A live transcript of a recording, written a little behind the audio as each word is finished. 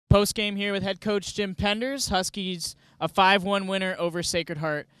Postgame here with head coach Jim Penders. Huskies a 5-1 winner over Sacred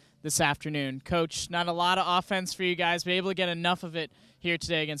Heart this afternoon. Coach, not a lot of offense for you guys, but able to get enough of it here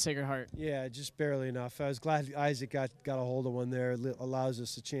today against Sacred Heart. Yeah, just barely enough. I was glad Isaac got a hold of one there. It allows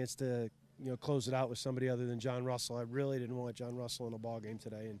us a chance to close it out with somebody other than John Russell. I really didn't want John Russell in a ball game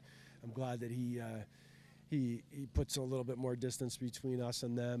today, and I'm glad that he puts a little bit more distance between us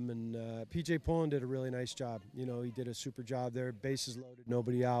and them. And P.J. Pullen did a really nice job. He did a super job there. Bases loaded,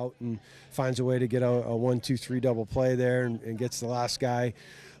 nobody out, and finds a way to get a 1-2-3 double play there and gets the last guy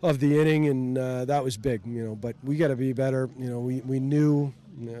of the inning, and that was big. But we got to be better. We knew.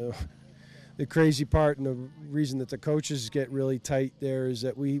 The crazy part and the reason that the coaches get really tight there is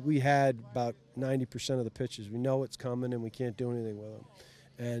that we had about 90% of the pitches. We know it's coming and we can't do anything with them.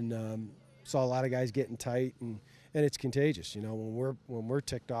 And saw a lot of guys getting tight, and it's contagious. When we're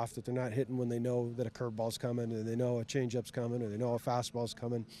ticked off that they're not hitting when they know that a curveball's coming, and they know a changeup's coming, or they know a fastball's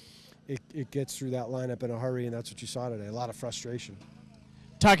coming, it gets through that lineup in a hurry, and that's what you saw today. A lot of frustration.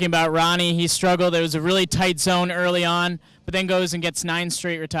 Talking about Ronnie, he struggled. It was a really tight zone early on, but then goes and gets 9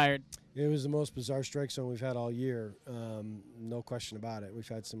 straight retired. It was the most bizarre strike zone we've had all year, no question about it. We've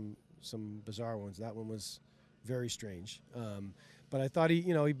had some bizarre ones. That one was very strange. But I thought he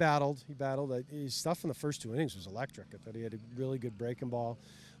battled. He battled. His stuff in the first 2 innings was electric. I thought he had a really good breaking ball.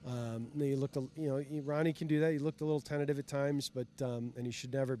 He looked, Ronnie can do that. He looked a little tentative at times, but and he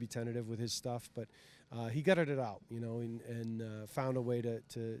should never be tentative with his stuff. But he gutted it out, and found a way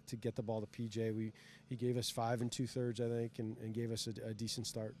to get the ball to PJ. He gave us 5 2/3, I think, and gave us a decent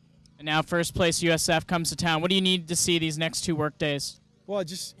start. And now first place USF comes to town. What do you need to see these next 2 work days? Well,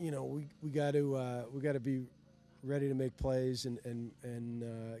 just we got to be ready to make plays, and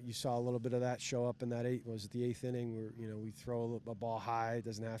you saw a little bit of that show up in that the 8th inning where we throw a ball high. It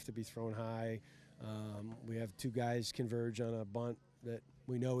doesn't have to be thrown high. We have 2 guys converge on a bunt that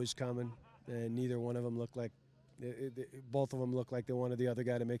we know is coming, and neither one of them look like both of them look like they wanted the other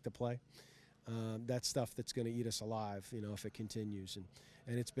guy to make the play. That's stuff that's going to eat us alive, if it continues,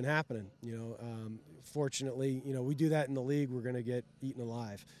 and it's been happening. Fortunately, we do that in the league. We're going to get eaten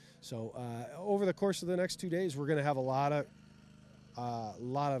alive. So over the course of the next 2 days, we're going to have a lot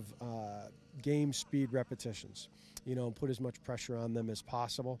of game speed repetitions. And put as much pressure on them as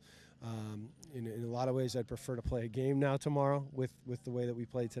possible. In a lot of ways, I'd prefer to play a game now tomorrow with the way that we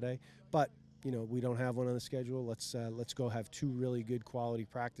played today, but. We don't have one on the schedule. Let's go have 2 really good quality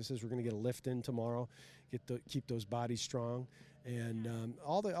practices. We're going to get a lift in tomorrow, keep those bodies strong, and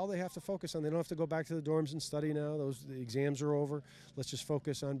all they have to focus on. They don't have to go back to the dorms and study now. The exams are over. Let's just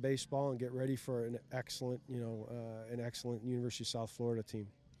focus on baseball and get ready for an excellent University of South Florida team.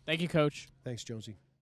 Thank you, Coach. Thanks, Jonesy.